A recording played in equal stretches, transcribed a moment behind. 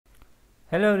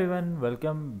Hello everyone,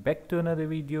 welcome back to another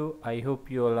video. I hope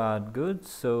you all are good.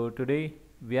 So today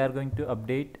we are going to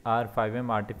update our FiveM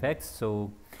artifacts.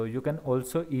 So you can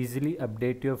also easily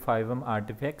update your FiveM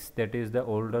artifacts, that is the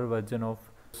older version of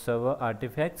server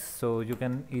artifacts. So you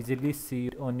can easily see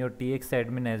it on your TX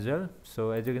admin as well.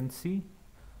 So as you can see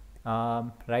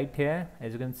right here,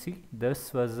 as you can see, this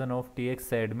version of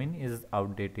TX admin is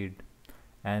outdated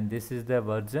and this is the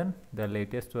version, the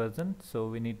latest version. So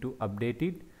we need to update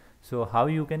it. So how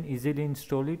you can easily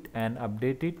install it and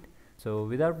update it? So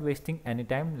without wasting any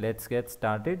time, let's get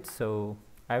started. So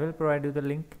I will provide you the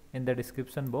link in the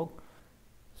description box.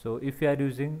 So if you are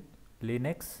using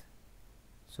Linux,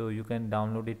 so you can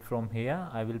download it from here.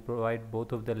 I will provide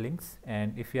both of the links,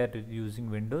 and if you are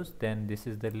using Windows, then this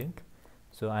is the link.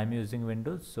 So I'm using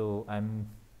Windows, so I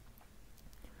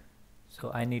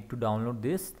need to download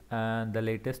this and the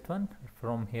latest one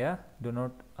from here. Do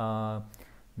not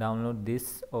download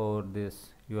this or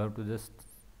this. You have to just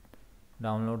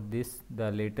download this,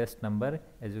 the latest number,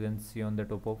 as you can see on the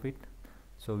top of it.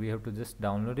 So we have to just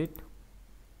download it.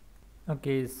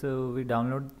 Okay, so we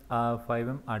download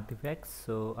FiveM artifacts.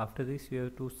 So after this you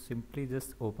have to simply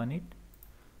just open it,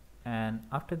 and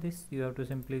after this you have to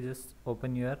simply just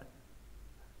open your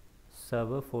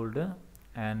server folder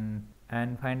and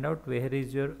find out where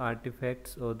is your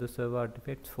artifacts or the server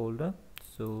artifacts folder.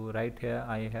 So right here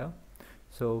I have.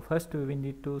 So first we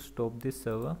need to stop this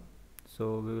server,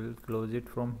 so we will close it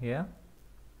from here,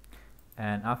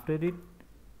 and after it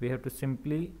we have to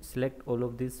simply select all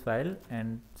of this file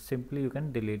and simply you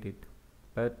can delete it,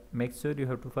 but make sure you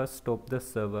have to first stop the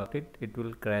server. It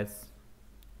will crash.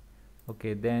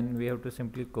 Okay, then we have to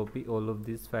simply copy all of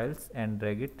these files and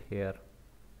drag it here.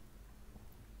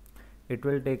 It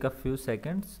will take a few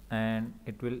seconds and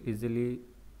it will easily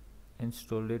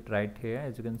install it right here,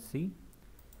 as you can see.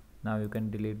 Now you can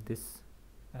delete this,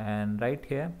 and right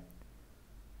here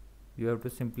you have to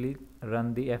simply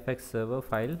run the fx server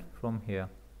file from here.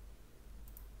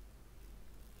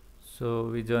 So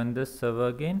we join the server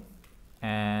again,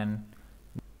 and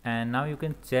now you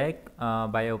can check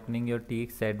by opening your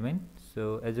TX admin.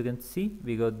 So as you can see,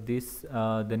 we got this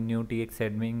the new TX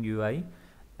admin UI,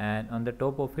 and on the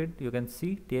top of it you can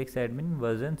see TX admin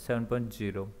version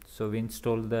 7.0. so we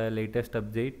installed the latest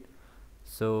update.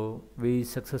 So we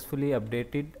successfully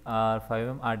updated our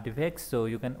FiveM artifacts. So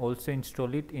you can also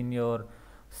install it in your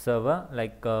server,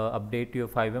 like update your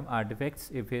FiveM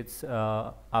artifacts if it's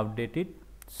outdated.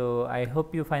 So I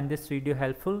hope you find this video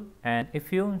helpful, and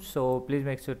if you so please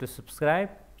make sure to subscribe,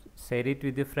 share it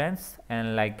with your friends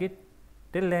and like it.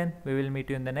 Till then, we will meet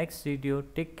you in the next video.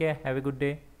 Take care, have a good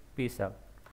day, peace out.